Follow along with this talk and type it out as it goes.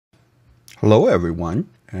Hello everyone,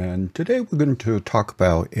 and today we're going to talk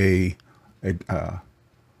about a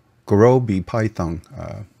Gurobi-Python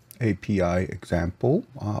API example,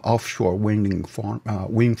 offshore wind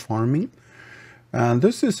farming. And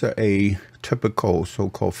this is a typical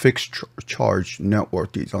so-called fixed charge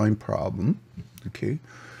network design problem. Okay,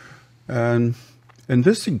 and in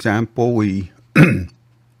this example, we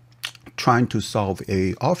trying to solve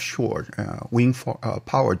a offshore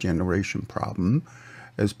power generation problem.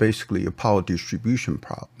 Is basically a power distribution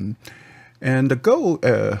problem, and the goal,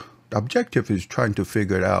 the objective is trying to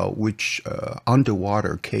figure out which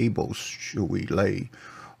underwater cables should we lay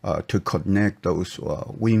to connect those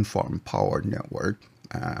wind farm power network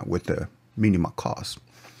with the minimal cost.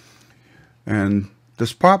 And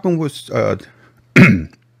this problem was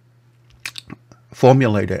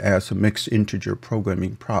formulated as a mixed integer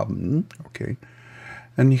programming problem. Okay.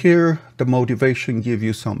 And here, the motivation gives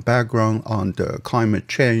you some background on the climate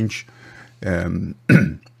change and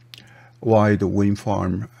why the wind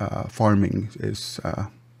farming is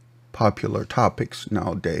popular topics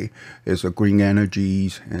nowadays, is green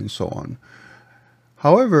energies and so on.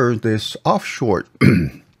 However, this offshore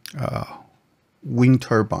wind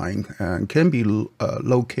turbine can be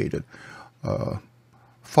located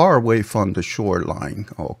far away from the shoreline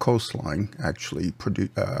or coastline, actually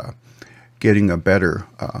getting a better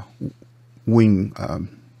wind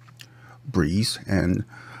breeze, and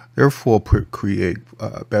therefore create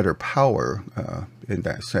better power in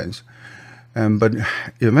that sense. But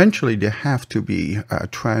eventually they have to be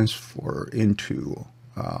transferred into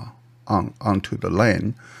onto the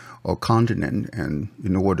land or continent, and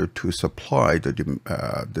in order to supply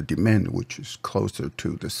the demand, which is closer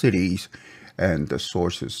to the cities and the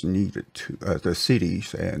sources needed to the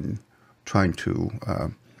cities, and trying to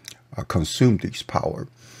consume this power.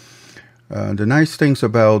 The nice things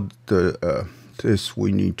about this,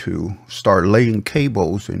 we need to start laying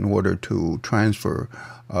cables in order to transfer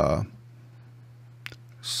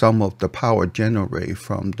some of the power generated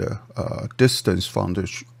from the distance from the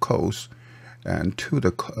coast and to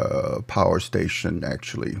the power station,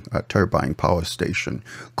 actually a turbine power station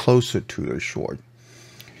closer to the shore.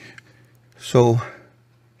 So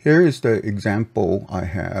here is the example I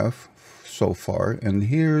have so far, and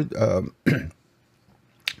here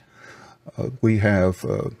we have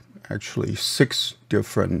actually 6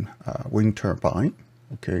 different wind turbines.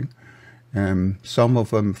 Okay, and some of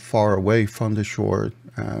them far away from the shore,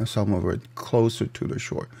 some of it closer to the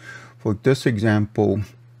shore. For this example,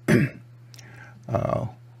 the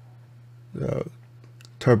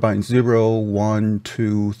turbine 0, 1,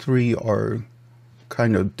 2, 3 are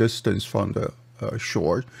kind of distance from the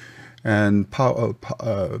shore, and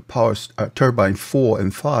turbine 4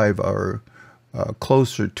 and 5 are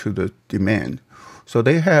closer to the demand. So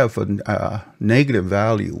they have a negative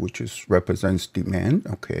value, which represents demand,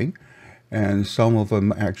 okay? And some of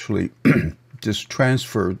them actually just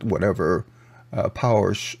transferred whatever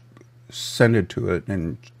power send it to it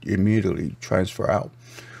and immediately transfer out.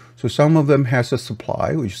 So some of them has a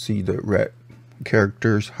supply. We see the red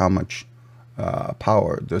characters, how much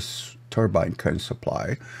power this turbine can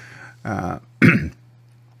supply.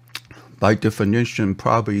 By definition,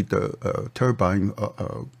 probably the turbine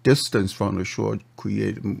distance from the shore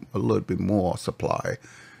create a little bit more supply,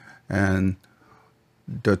 and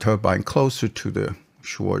the turbine closer to the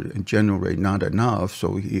shore generate not enough,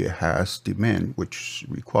 so it has demand, which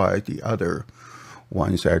requires the other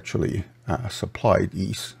ones actually supply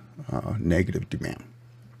these negative demand.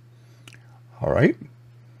 All right.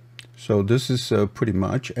 So this is pretty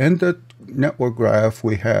much, and the network graph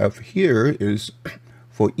we have here is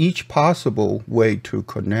for each possible way to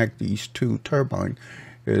connect these 2 turbines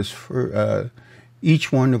is for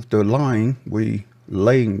each one of the line we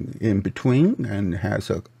laying in between and has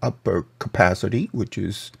a upper capacity, which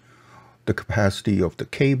is the capacity of the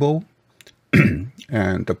cable,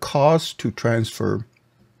 and the cost to transfer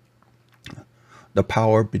the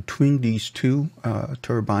power between these 2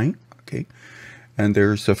 turbines. Okay. And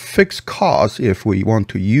there's a fixed cost if we want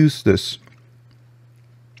to use this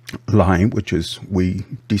line, which is we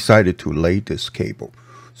decided to lay this cable.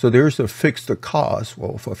 So there's a fixed cost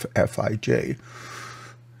for Fij.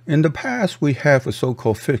 In the past, we have a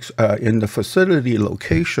so-called fixed, in the facility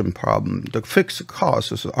location problem, the fixed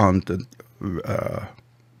cost is on the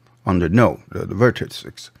node, the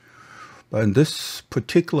vertices. But in this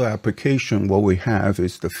particular application, what we have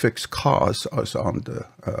is the fixed cost is on the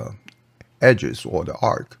edges or the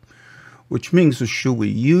arc, which means should we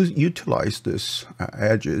utilize this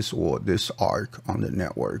edges or this arc on the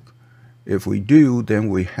network? If we do, then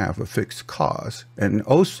we have a fixed cost, and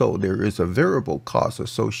also there is a variable cost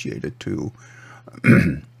associated to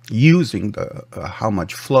using the how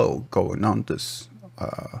much flow going on this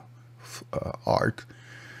arc.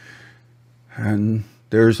 And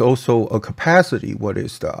there's also a capacity. What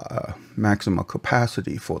is the maximum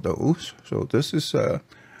capacity for those? So this is a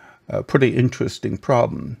pretty interesting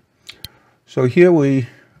problem. So here we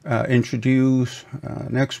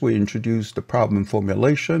next we introduce the problem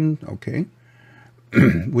formulation. Okay.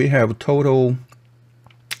 We have total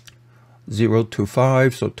 0 to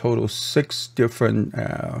 5, so total 6 different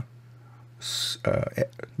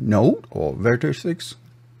node or vertices,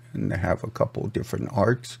 and they have a couple different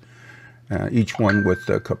arcs, each one with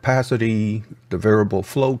the capacity, the variable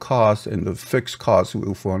flow cost, and the fixed cost.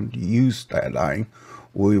 We want to use that line.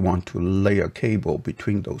 We want to lay a cable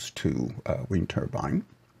between those two wind turbines.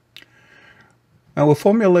 And we'll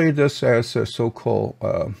formulate this as a so-called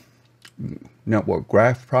network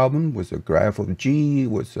graph problem with a graph of G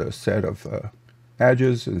with a set of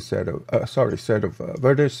edges and set of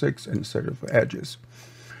vertices and set of edges.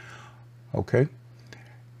 Okay,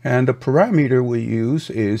 and the parameter we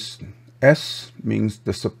use is S, means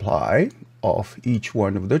the supply of each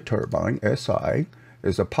one of the turbine. SI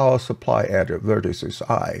is a power supply at the vertices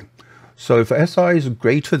I. So if SI is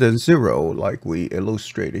greater than 0, like we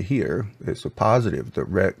illustrated here, it's a positive, the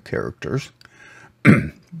red characters.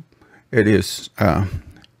 It is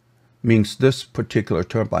means this particular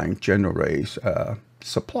turbine generates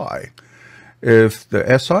supply. If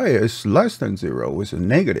the SI is less than 0, is a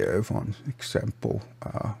negative, on example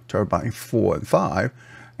turbine 4 and 5,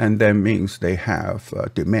 and that means they have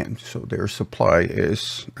demand. So their supply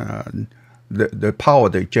is the power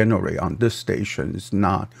they generate on this station is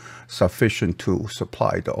not sufficient to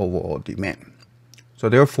supply the overall demand. So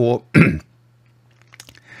therefore,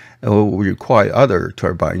 it will require other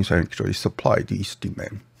turbines to actually supply these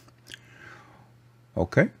demand.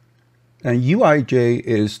 Okay, and UIJ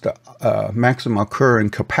is the maximum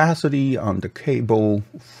current capacity on the cable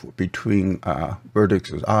between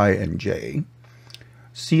vertices I and J.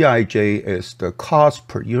 CIJ is the cost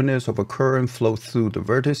per unit of a current flow through the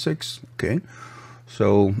vertices. Okay,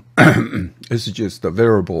 so this is just the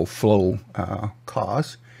variable flow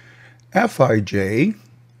cost. FIJ,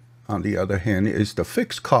 on the other hand, is the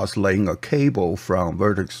fixed cost laying a cable from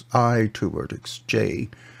vertex I to vertex J,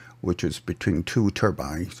 which is between two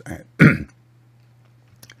turbines.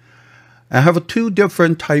 I have two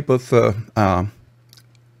different type of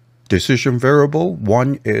decision variable.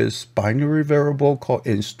 One is binary variable called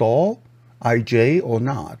install, IJ or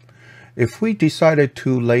not. If we decided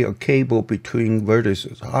to lay a cable between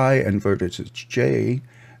vertices I and vertices J,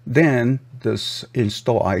 then this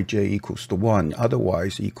install IJ equals to 1,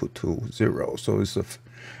 otherwise equal to 0. So it's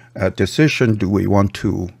a decision, do we want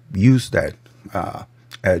to use that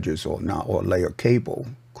edges or not, or lay a cable,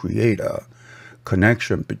 create a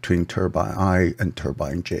connection between turbine I and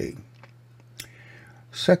turbine J.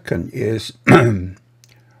 Second is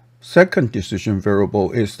second decision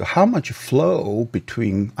variable is how much flow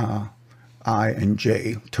between I and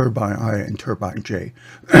J, turbine I and turbine J.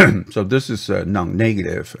 So this is a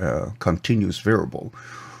non-negative continuous variable.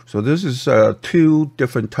 So this is two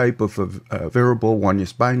different type of variable. One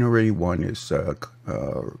is binary, one is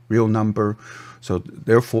real number. So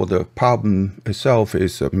therefore the problem itself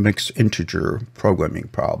is a mixed integer programming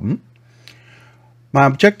problem. My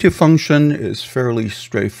objective function is fairly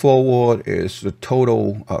straightforward. It's the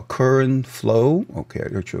total current flow, okay,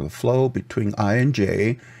 actual flow between I and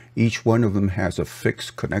J. Each one of them has a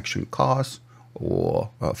fixed connection cost or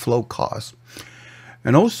flow cost.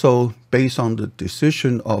 And also, based on the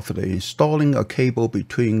decision of the installing a cable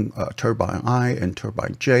between turbine I and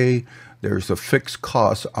turbine J, there's a fixed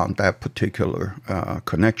cost on that particular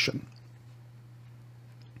connection.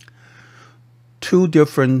 Two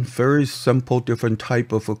different, very simple, different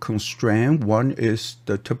type of a constraint. One is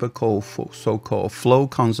the typical so-called flow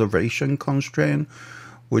conservation constraint,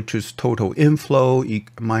 which is total inflow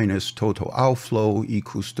minus total outflow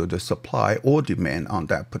equals to the supply or demand on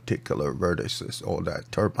that particular vertices or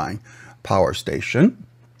that turbine power station.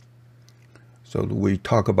 So we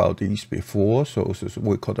talked about these before. So this is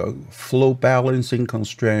what we call a flow balancing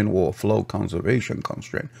constraint or flow conservation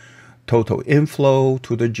constraint. Total inflow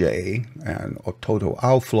to the J and or total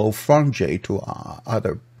outflow from J to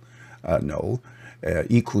other node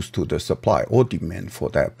equals to the supply or demand for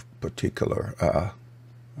that particular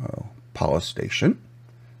power station.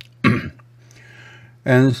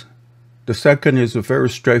 And the second is a very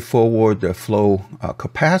straightforward flow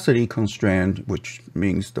capacity constraint, which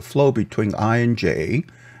means the flow between I and J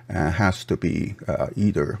has to be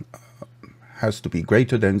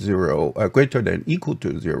greater than 0, greater than equal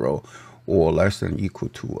to 0, or less than equal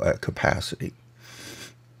to capacity.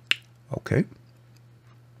 Okay.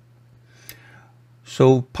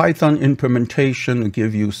 So Python implementation will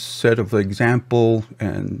give you a set of example,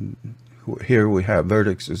 and here we have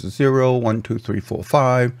vertex is 0, 1, 2, 3, 4,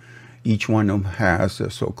 5. Each one of them has a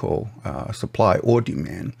so-called supply or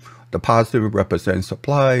demand. The positive represents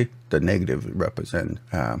supply, the negative represent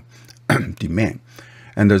demand.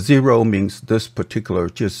 And the 0 means this particular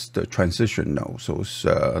just the transition node. So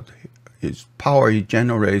its power it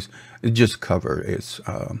generates, it just covers its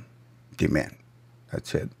demand.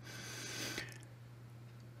 That's it.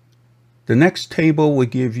 The next table will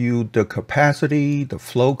give you the capacity, the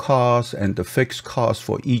flow cost, and the fixed cost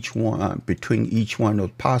for each one, between each one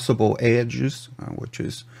of possible edges, which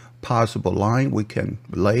is possible line we can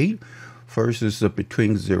lay. First is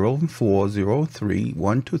between 0 and 4, 0, 3,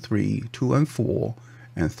 1 to 3, 2 and 4,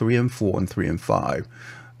 and 3 and 4, and 3 and 5.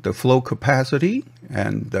 The flow capacity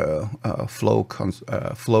and the flow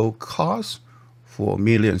cost for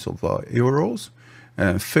millions of euros.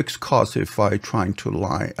 And fixed cost if I trying to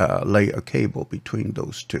lay a cable between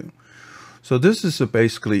those two. So this is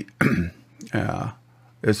basically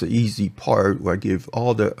it's an easy part where I give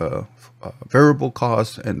all the variable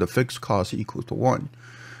costs and the fixed cost equal to 1,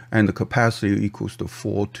 and the capacity equals to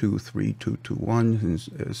 4, 2, 3, 2, 2, 1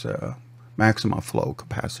 is maximum flow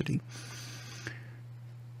capacity.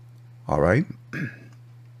 All right.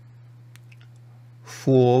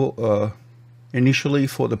 For initially,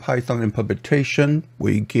 for the Python implementation,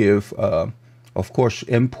 we give, of course,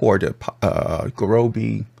 import a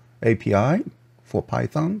Gurobi API for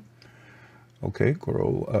Python. Okay,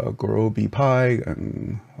 Gurobi-Python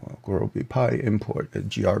and Gurobi-Python import.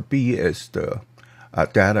 GRB is the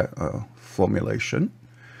data formulation.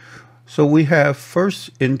 So we have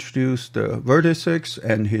first introduced the vertex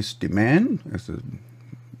and his demand as a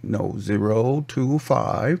node 0, 2,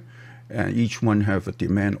 5. And each one have a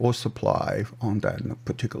demand or supply on that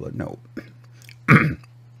particular node.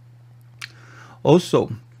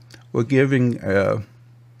 Also, we're giving a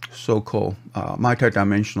so-called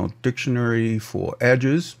multi-dimensional dictionary for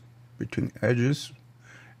edges, between edges,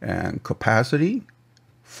 and capacity,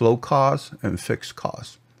 flow cost, and fixed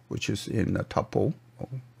cost, which is in a tuple,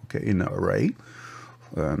 okay, in an array,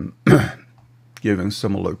 given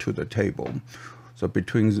similar to the table. So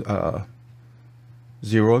between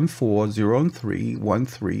 0 and 4, 0 and 3, 1,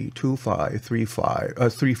 3, 2, 5, 3, 5,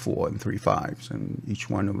 3, 4, and 3, 5s. And each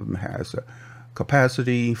one of them has a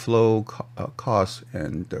capacity, flow, cost,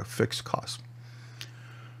 and the fixed cost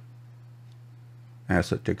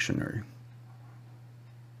as a dictionary.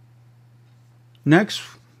 Next,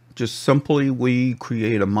 just simply we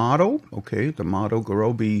create a model, okay, the model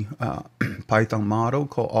Gurobi-Python model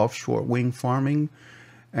called Offshore Wind Farming.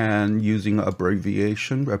 And using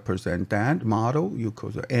abbreviation represent that model, you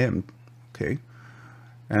call the M, okay.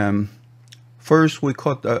 First, we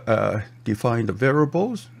define the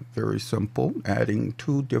variables. Very simple, adding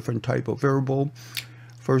 2 different type of variable.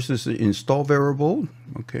 First is the install variable,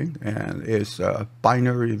 okay, and it's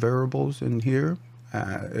binary variables in here.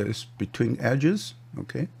 It's between edges,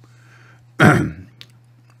 okay.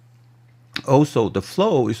 Also, the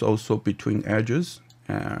flow is also between edges.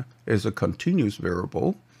 Is a continuous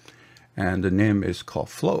variable, and the name is called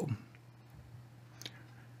flow.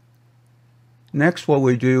 Next, what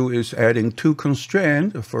we do is adding 2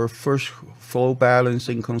 constraints for first flow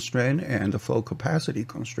balancing constraint and the flow capacity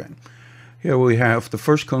constraint. Here we have the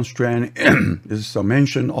first constraint is I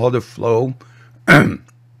mentioned all the flow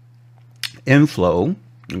inflow,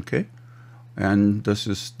 okay, and this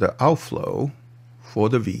is the outflow for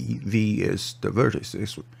the V. V is the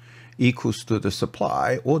vertices, equals to the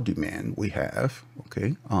supply or demand we have,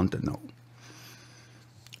 okay, on the node.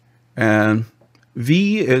 And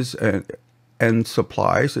V is and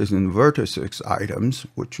supplies is in vertices items,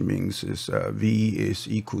 which means is V is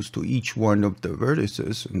equals to each one of the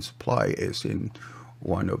vertices, and supply is in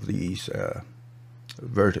one of these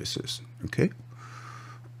vertices, okay.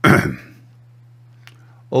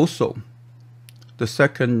 Also, the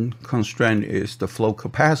second constraint is the flow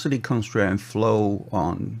capacity constraint. Flow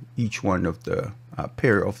on each one of the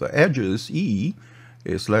pair of the edges, E,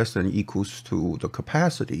 is less than equals to the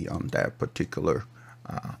capacity on that particular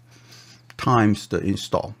times the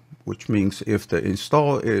install, which means if the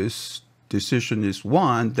install decision is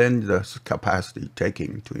 1, then the capacity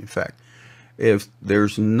taking into effect. If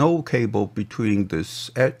there's no cable between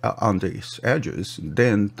this on these edges,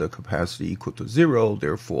 then the capacity equal to 0.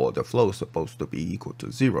 Therefore, the flow is supposed to be equal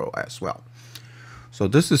to 0 as well. So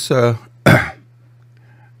this is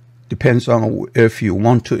depends on if you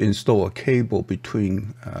want to install a cable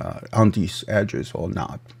between on these edges or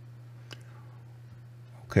not.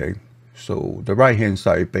 Okay, so the right-hand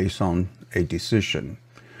side based on a decision.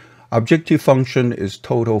 Objective function is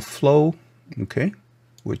total flow. Okay,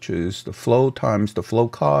 which is the flow times the flow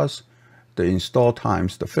cost, the install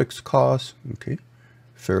times the fixed cost. Okay,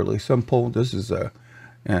 fairly simple. This is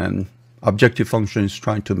an objective function is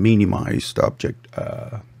trying to minimize the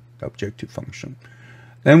objective function.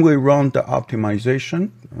 Then we run the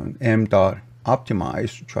optimization,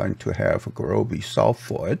 m.optimize, trying to have a Gurobi solve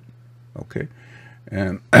for it. Okay,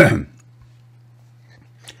 and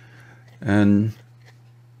and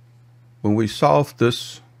when we solve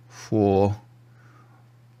this for,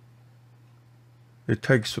 it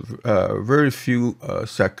takes very few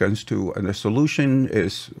seconds to, and the solution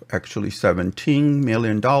is actually $17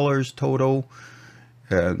 million total.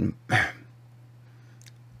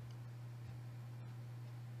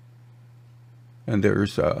 And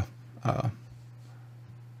there's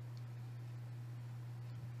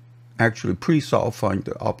actually pre-solved find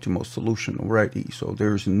the optimal solution already. So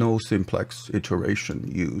there's no simplex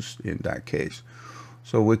iteration used in that case.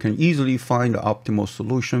 So we can easily find the optimal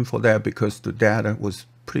solution for that because the data was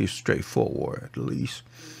pretty straightforward, at least.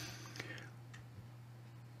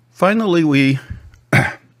 Finally, we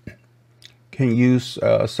can use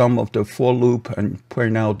some of the for loop and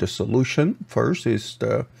print out the solution. First is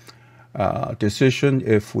the decision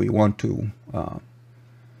if we want to,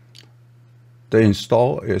 the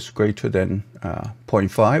install is greater than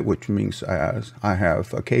 0.5, which means I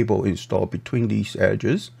have a cable installed between these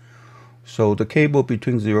edges. So the cable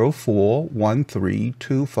between 0, 4, 1, 3,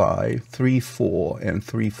 2, 5, 3, 4, and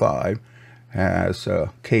 3, 5 has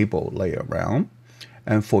a cable lay around.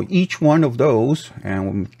 And for each one of those, and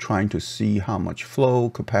I'm trying to see how much flow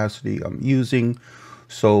capacity I'm using.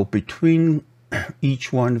 So between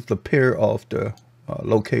each one of the pair of the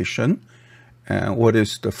location and what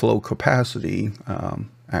is the flow capacity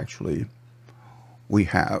actually we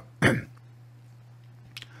have.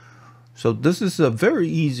 So this is a very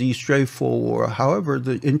easy, straightforward. However,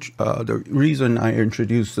 the reason I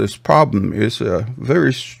introduced this problem is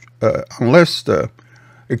very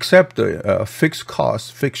except the fixed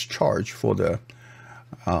cost, fixed charge for the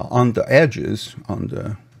on the edges on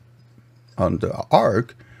the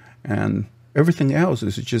arc, and everything else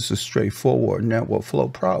is just a straightforward network flow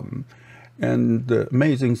problem. And the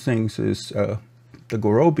amazing thing is the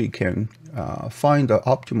Gurobi can find the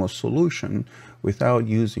optimal solution without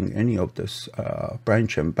using any of this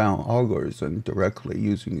branch and bound algorithm, directly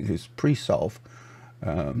using his pre-solve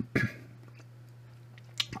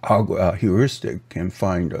heuristic can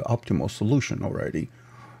find the optimal solution already.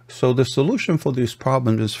 So the solution for this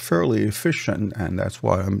problem is fairly efficient, and that's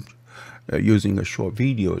why I'm using a short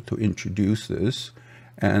video to introduce this.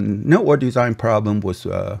 And network design problem was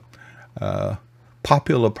a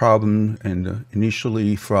popular problem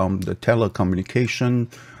initially from the telecommunication,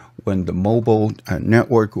 when the mobile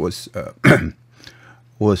network was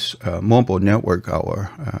mobile network,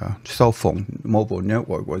 our cell phone mobile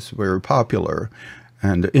network was very popular,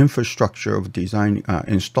 and the infrastructure of design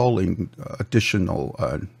installing additional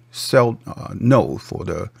cell node for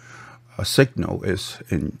the signal is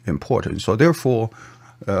important. So therefore,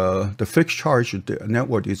 the fixed charge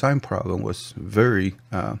network design problem was very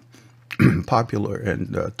popular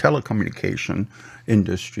in the telecommunication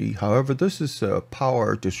industry. However, this is a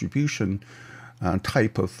power distribution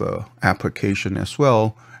type of application as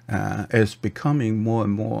well, is becoming more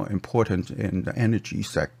and more important in the energy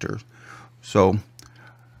sector. So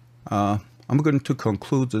I'm going to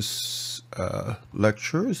conclude this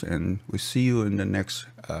lectures, and we'll see you in the next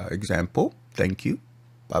example. Thank you.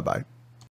 Bye-bye.